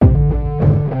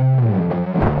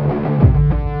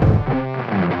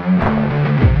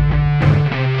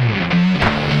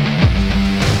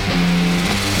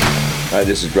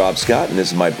This is Rob Scott, and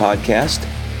this is my podcast.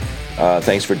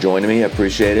 Thanks for joining me. I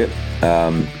appreciate it.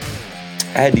 I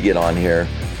had to get on here.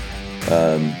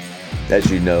 As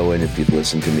you know, and if you've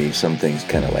listened to me, some things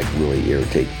kind of like really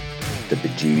irritate the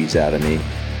bejeebies out of me.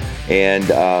 And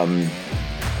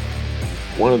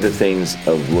one of the things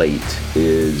of late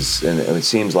is, and it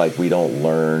seems like we don't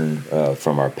learn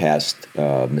from our past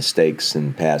mistakes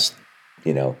and past,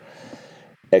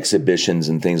 exhibitions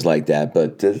and things like that.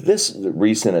 But this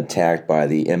recent attack by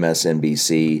the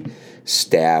MSNBC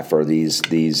staff, or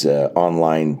these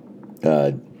online,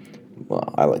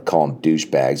 well, I like call them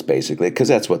douchebags, basically, because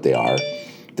that's what they are.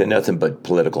 They're nothing but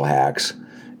political hacks.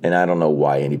 And I don't know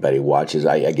why anybody watches.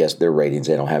 I guess their ratings,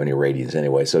 they don't have any ratings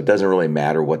anyway, so it doesn't really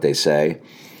matter what they say.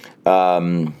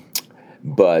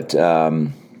 But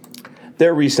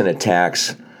their recent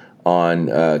attacks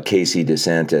on Casey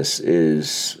DeSantis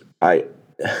is, I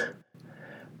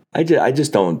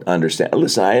just don't understand.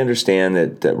 Listen, I understand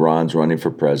that Ron's running for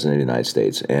president of the United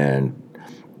States, and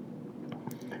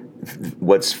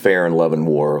what's fair in love and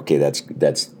war? Okay,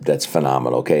 that's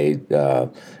phenomenal. Okay,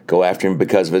 go after him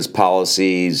because of his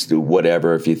policies, do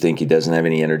whatever. If you think he doesn't have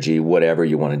any energy, whatever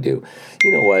you want to do.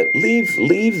 You know what?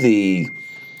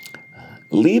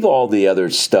 Leave all the other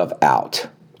stuff out.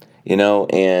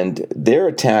 And they're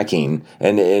attacking,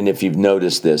 and if you've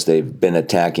noticed this, they've been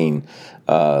attacking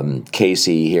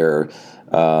Casey here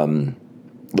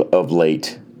of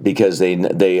late, because they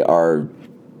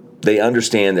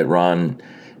understand that Ron,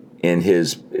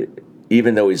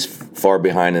 even though he's far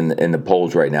behind in the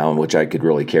polls right now, in which I could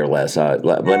really care less.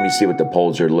 Let me see what the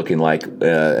polls are looking like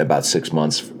about 6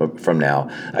 months from now.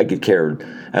 I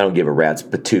don't give a rat's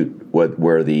patoot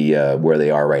where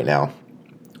they are right now.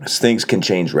 Things can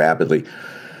change rapidly.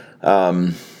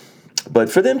 But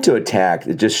for them to attack,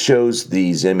 it just shows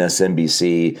these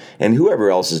MSNBC and whoever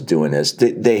else is doing this,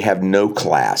 they have no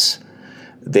class.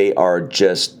 They are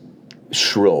just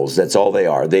shrills. That's all they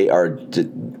are.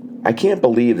 I can't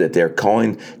believe that they're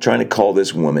trying to call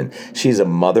this woman. She's a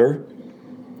mother.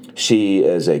 She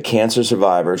is a cancer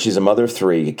survivor. She's a mother of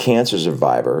three, a cancer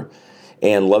survivor,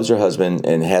 and loves her husband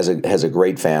and has a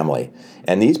great family.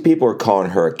 And these people are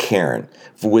calling her a Karen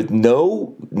with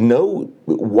no.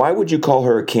 Why would you call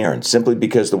her a Karen? Simply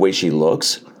because the way she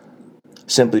looks?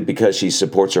 Simply because she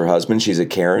supports her husband? She's a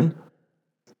Karen?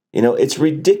 It's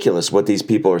ridiculous what these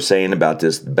people are saying about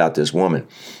this woman.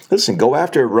 Listen, go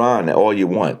after Ron all you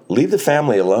want. Leave the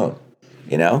family alone.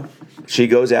 She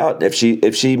goes out, if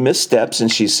she missteps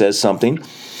and she says something,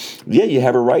 yeah, you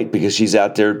have her right, because she's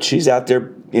out there,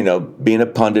 being a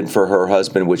pundit for her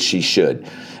husband, which she should,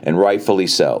 and rightfully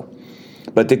so.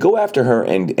 But to go after her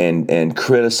and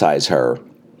criticize her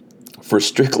for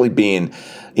strictly being,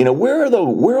 where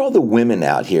are all the women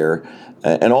out here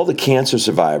and all the cancer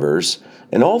survivors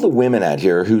and all the women out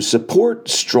here who support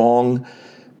strong,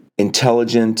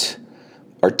 intelligent,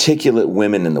 articulate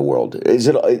women in the world? Is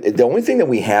it the only thing that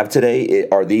we have today?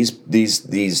 Are these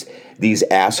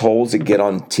assholes that get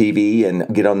on TV and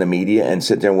get on the media and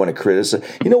sit there and want to criticize?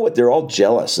 You know what? They're all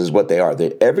jealous, is what they are.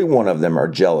 Every one of them are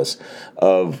jealous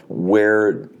of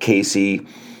where Casey,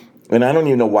 and I don't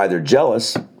even know why they're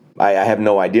jealous. I have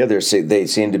no idea. They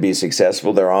seem to be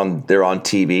successful. They're on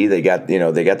TV. They got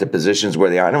the positions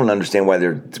where they are. I don't understand why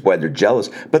they're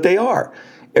jealous, but they are.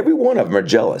 Every one of them are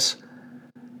jealous.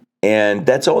 And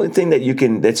that's the only thing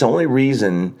that's the only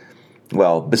reason,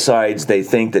 well, besides they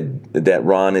think that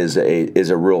Ron is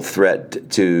a real threat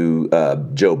to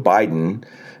Joe Biden,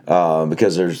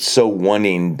 because they're so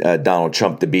wanting Donald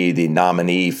Trump to be the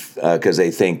nominee, because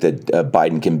they think that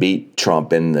Biden can beat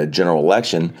Trump in the general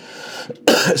election.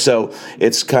 So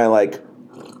it's kind of like,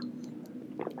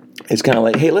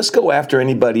 hey, let's go after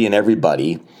anybody and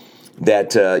everybody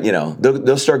that,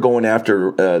 they'll start going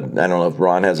after, I don't know if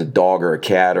Ron has a dog or a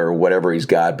cat or whatever he's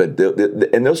got, but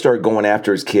they'll start going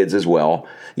after his kids as well.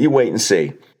 You wait and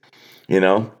see,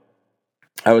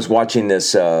 I was watching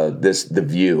The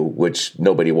View, which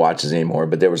nobody watches anymore,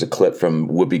 but there was a clip from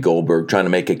Whoopi Goldberg trying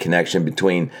to make a connection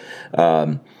between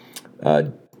Joe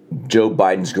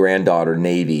Biden's granddaughter,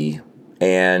 Navy,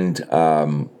 and,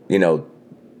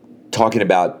 talking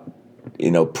about,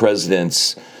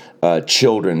 presidents'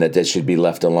 children, that they should be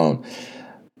left alone.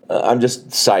 I'm just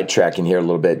sidetracking here a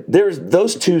little bit.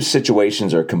 Those two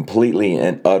situations are completely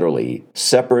and utterly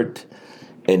separate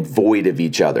and void of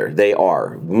each other. They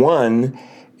are. One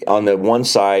on the one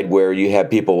side where you have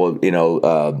people,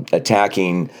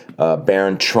 attacking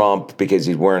Barron Trump because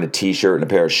he's wearing a T-shirt and a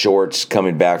pair of shorts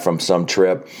coming back from some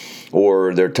trip,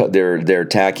 or they're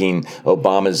attacking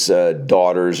Obama's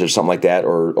daughters or something like that,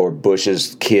 or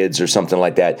Bush's kids or something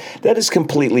like that. That is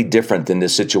completely different than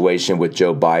this situation with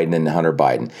Joe Biden and Hunter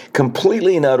Biden.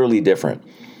 Completely and utterly different.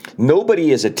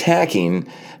 Nobody is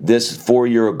attacking this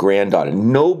 4-year-old granddaughter.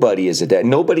 Nobody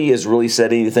has really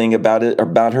said anything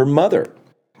about her mother.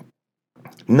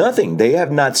 Nothing. They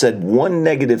have not said one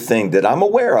negative thing that I'm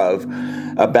aware of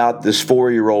about this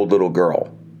 4-year-old little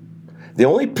girl. The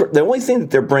only thing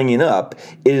that they're bringing up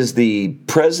is the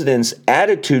president's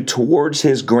attitude towards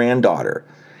his granddaughter.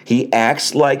 He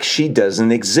acts like she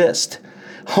doesn't exist.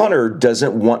 Hunter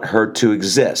doesn't want her to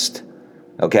exist.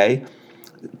 Okay?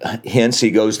 Hence, he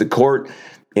goes to court,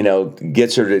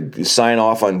 gets her to sign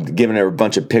off on giving her a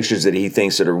bunch of pictures that he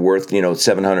thinks that are worth,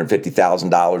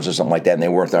 $750,000 or something like that, and they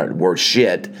aren't worth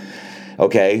shit.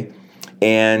 Okay?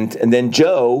 And then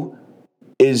Joe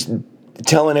is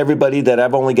telling everybody that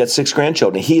I've only got 6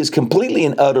 grandchildren. He is completely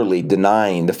and utterly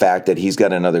denying the fact that he's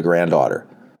got another granddaughter.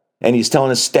 And he's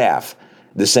telling his staff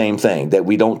the same thing, that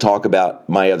we don't talk about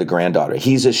my other granddaughter.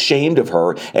 He's ashamed of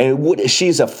her, and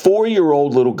she's a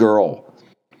 4-year-old little girl,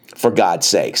 for God's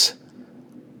sakes.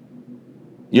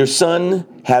 Your son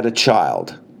had a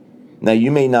child. Now,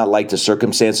 you may not like the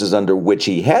circumstances under which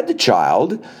he had the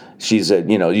child. She's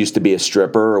used to be a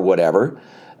stripper or whatever,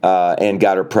 and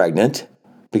got her pregnant.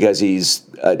 Because he's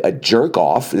a jerk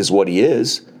off is what he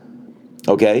is,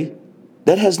 okay?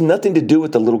 That has nothing to do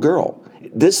with the little girl.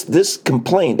 This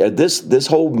complaint, this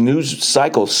whole news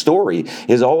cycle story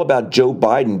is all about Joe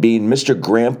Biden being Mr.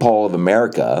 Grandpa of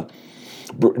America,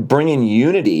 bringing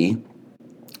unity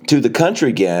to the country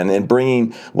again, and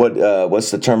bringing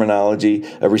what's the terminology?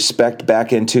 A respect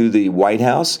back into the White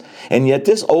House. And yet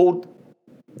this old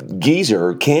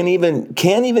geezer can't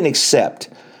even accept.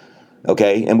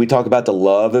 Okay, and we talk about the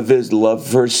love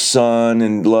for his son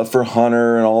and love for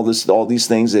Hunter and all these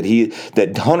things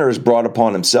that Hunter has brought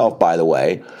upon himself, by the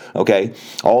way. Okay,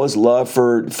 all his love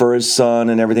for his son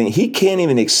and everything. He can't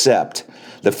even accept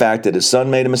the fact that his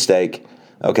son made a mistake.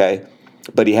 Okay,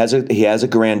 but he has a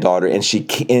granddaughter, and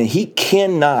he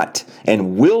cannot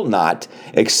and will not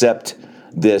accept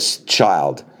this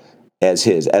child as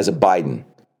a Biden.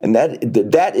 And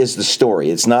that is the story.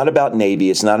 It's not about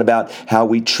Navy. It's not about how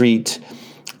we treat,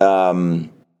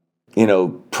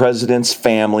 presidents'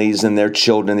 families and their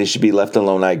children. They should be left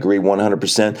alone. I agree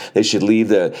 100%. They should leave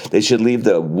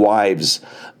the wives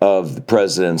of the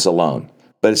presidents alone.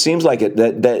 But it seems like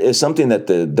that is something that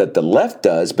the left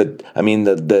does. But I mean,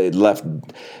 the left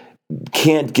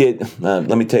can't get,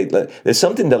 there's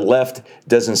something the left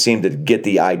doesn't seem to get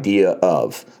the idea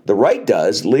of. The right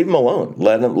does. Leave them alone.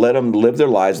 Let them live their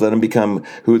lives. Let them become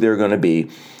who they're going to be.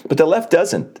 But the left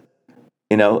doesn't.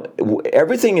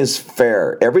 Everything is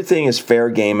fair. Everything is fair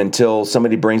game until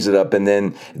somebody brings it up, and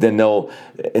then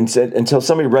until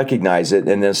somebody recognizes it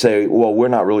and then say, well, we're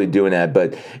not really doing that,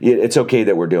 but it's okay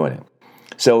that we're doing it.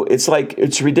 So it's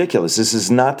ridiculous. This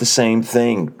is not the same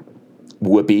thing,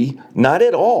 Whoopi. Not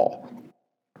at all.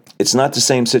 It's not the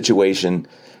same situation.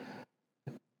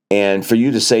 And for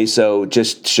you to say so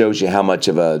just shows you how much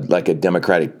of a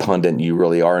Democratic pundit you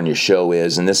really are, and your show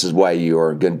is. And this is why you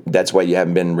are good. That's why you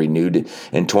haven't been renewed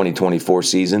in 2024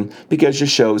 season, because your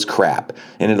show is crap,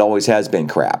 and it always has been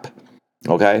crap.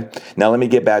 Okay. Now let me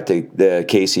get back to the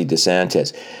Casey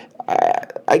DeSantis.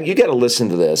 You got to listen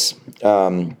to this.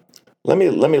 Let's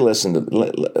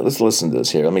listen to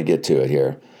this here. Let me get to it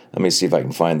here. Let me see if I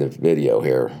can find the video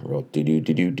here.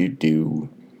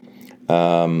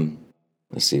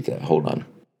 Let's see if that. Hold on.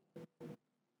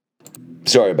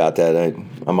 Sorry about that.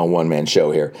 I'm a one-man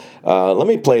show here. Let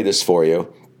me play this for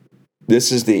you.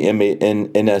 This is the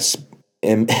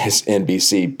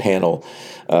MSNBC panel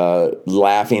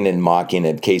laughing and mocking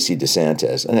at Casey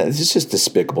DeSantis. And it's just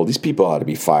despicable. These people ought to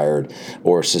be fired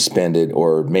or suspended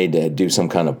or made to do some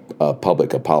kind of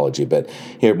public apology. But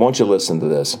here, won't you listen to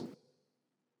this?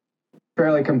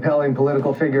 Fairly compelling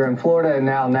political figure in Florida and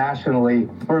now nationally.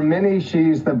 For many,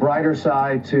 she's the brighter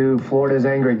side to Florida's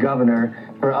angry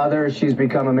governor. For others, she's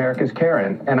become America's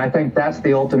Karen. And I think that's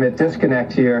the ultimate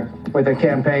disconnect here. with a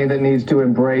campaign that needs to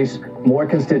embrace more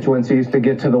constituencies to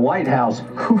get to the White House.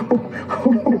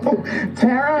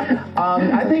 Tara,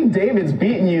 I think David's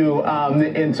beaten you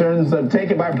in terms of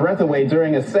taking my breath away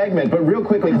during a segment. But real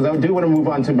quickly, because I do want to move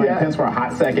on to Mike Pence for a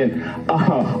hot second.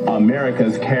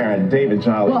 America's Karen, David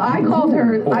Jolly. Well, I called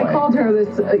her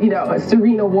this,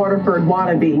 Serena Waterford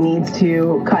wannabe needs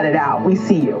to cut it out. We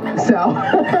see you. So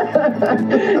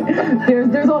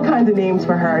there's all kinds of names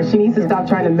for her. She needs to stop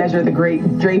trying to measure the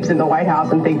great drapes in the White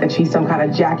House and think that she's some kind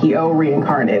of Jackie O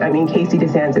reincarnate. I mean, Casey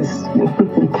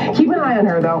DeSantis. Keep an eye on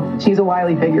her, though. She's a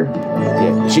wily figure.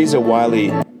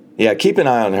 Keep an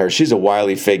eye on her. She's a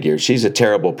wily figure. She's a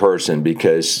terrible person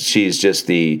because she's just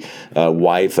the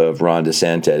wife of Ron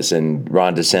DeSantis, and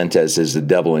Ron DeSantis is the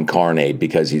devil incarnate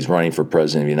because he's running for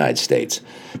president of the United States.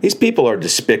 These people are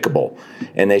despicable,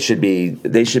 and they should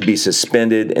be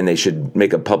suspended, and they should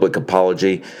make a public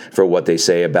apology for what they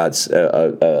say about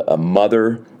a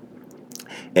mother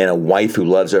and a wife who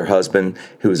loves her husband,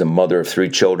 who is a mother of 3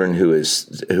 children, who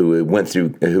is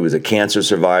a cancer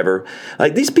survivor.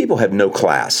 Like, these people have no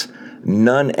class,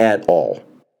 none at all.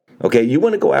 Okay, you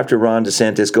want to go after Ron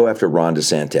DeSantis, go after Ron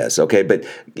DeSantis. Okay, but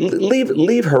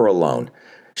leave her alone.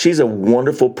 She's a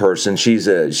wonderful person. She is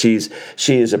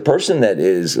a person that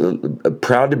is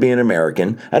proud to be an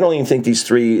American. I don't even think these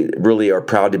 3 really are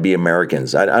proud to be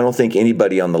Americans. I don't think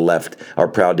anybody on the left are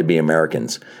proud to be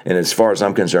Americans. And as far as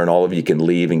I'm concerned, all of you can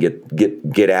leave and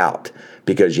get out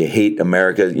because you hate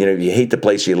America. You hate the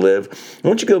place you live. Why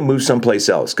don't you go move someplace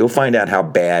else? Go find out how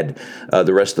bad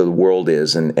the rest of the world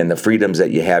is and the freedoms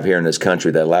that you have here in this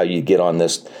country that allow you to get on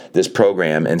this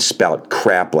program and spout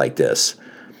crap like this.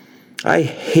 I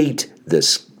hate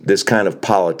this kind of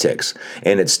politics,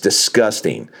 and it's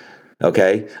disgusting.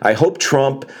 Okay? I hope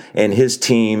Trump and his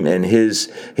team and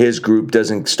his group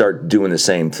doesn't start doing the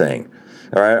same thing.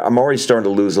 All right? I'm already starting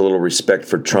to lose a little respect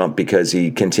for Trump because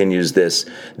he continues this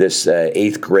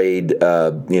 8th grade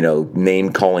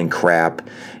name calling crap,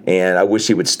 and I wish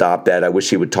he would stop that. I wish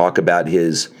he would talk about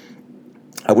his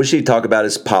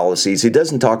policies. He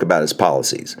doesn't talk about his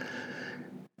policies.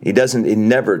 He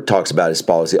never talks about his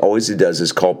policy. All he does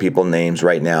is call people names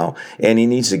right now, and he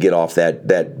needs to get off that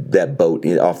boat,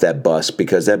 off that bus,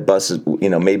 because that bus is,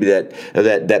 maybe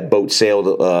that boat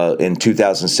sailed in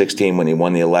 2016 when he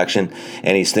won the election,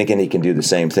 and he's thinking he can do the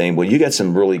same thing. Well, you have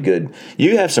some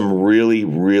really,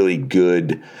 really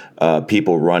good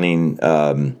people running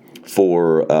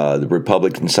for the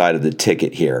Republican side of the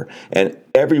ticket here, and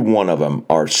every one of them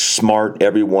are smart.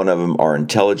 Every one of them are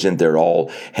intelligent. They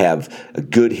all have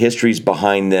good histories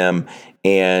behind them,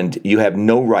 and you have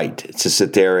no right to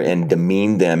sit there and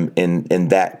demean them in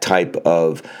that type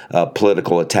of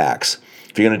political attacks.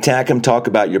 If you're going to attack them, talk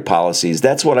about your policies.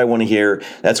 That's what I want to hear.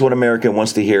 That's what America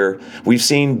wants to hear. We've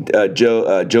seen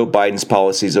Joe Biden's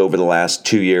policies over the last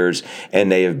 2 years, and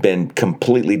they have been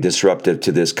completely disruptive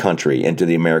to this country and to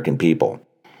the American people.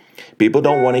 People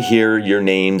don't want to hear your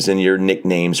names and your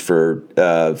nicknames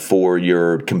for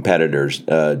your competitors,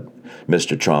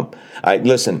 Mr. Trump.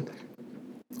 Listen.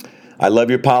 I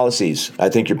love your policies. I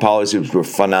think your policies were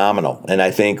phenomenal. And I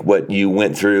think what you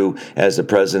went through as the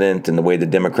president and the way the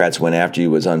Democrats went after you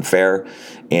was unfair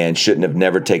and shouldn't have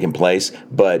never taken place.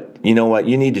 But you know what?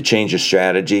 You need to change your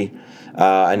strategy.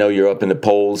 I know you're up in the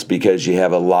polls because you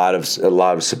have a lot of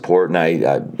support, and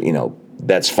I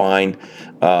that's fine.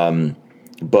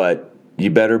 But you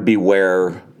better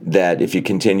beware that if you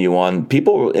continue on,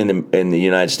 people in the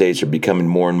United States are becoming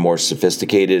more and more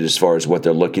sophisticated as far as what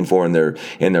they're looking for in their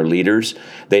leaders.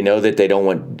 They know that they don't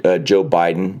want Joe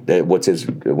Biden. What's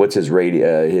his rating?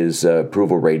 His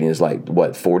approval rating is like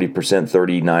 40%,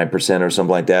 39% or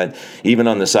something like that. Even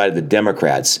on the side of the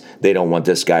Democrats, they don't want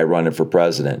this guy running for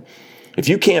president. If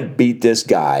you can't beat this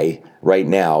guy right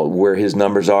now where his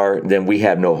numbers are, then we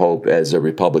have no hope as a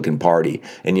Republican Party.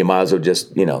 And you might as well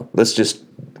just, let's just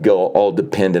go all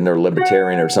dependent or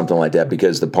libertarian or something like that,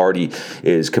 because the party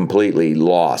is completely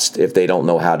lost if they don't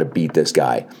know how to beat this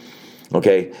guy.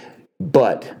 Okay?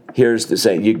 But here's the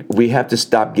thing. We have to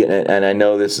stop getting, and I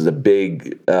know this is a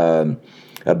big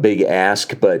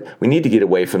ask, but we need to get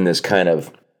away from this kind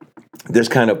of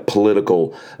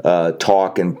political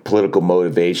talk and political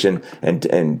motivation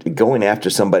and going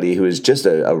after somebody who is just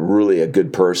a really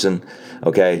good person,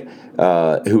 okay,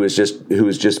 who is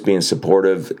just being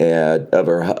supportive of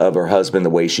her husband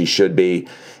the way she should be,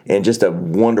 and just a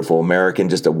wonderful American,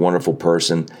 just a wonderful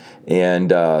person, and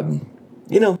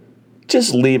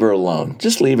just leave her alone.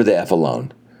 Just leave her the F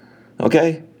alone,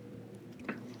 okay?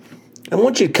 And why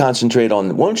don't you concentrate on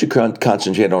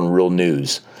real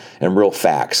news and real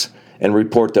facts and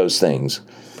report those things?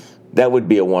 That would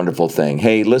be a wonderful thing.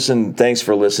 Hey, listen, thanks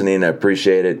for listening. I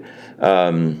appreciate it.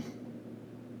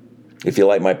 If you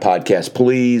like my podcast,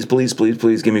 please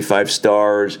give me 5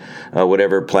 stars,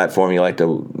 whatever platform you like to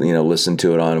listen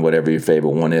to it on, whatever your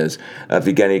favorite one is. If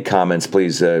you got any comments,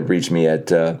 please reach me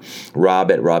at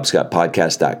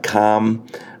rob@robscottpodcast.com.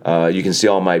 You can see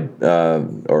all my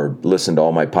or listen to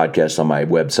all my podcasts on my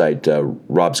website,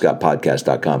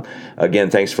 robscottpodcast.com.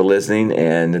 Again, thanks for listening,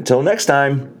 and until next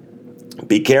time,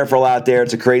 be careful out there.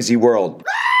 It's a crazy world.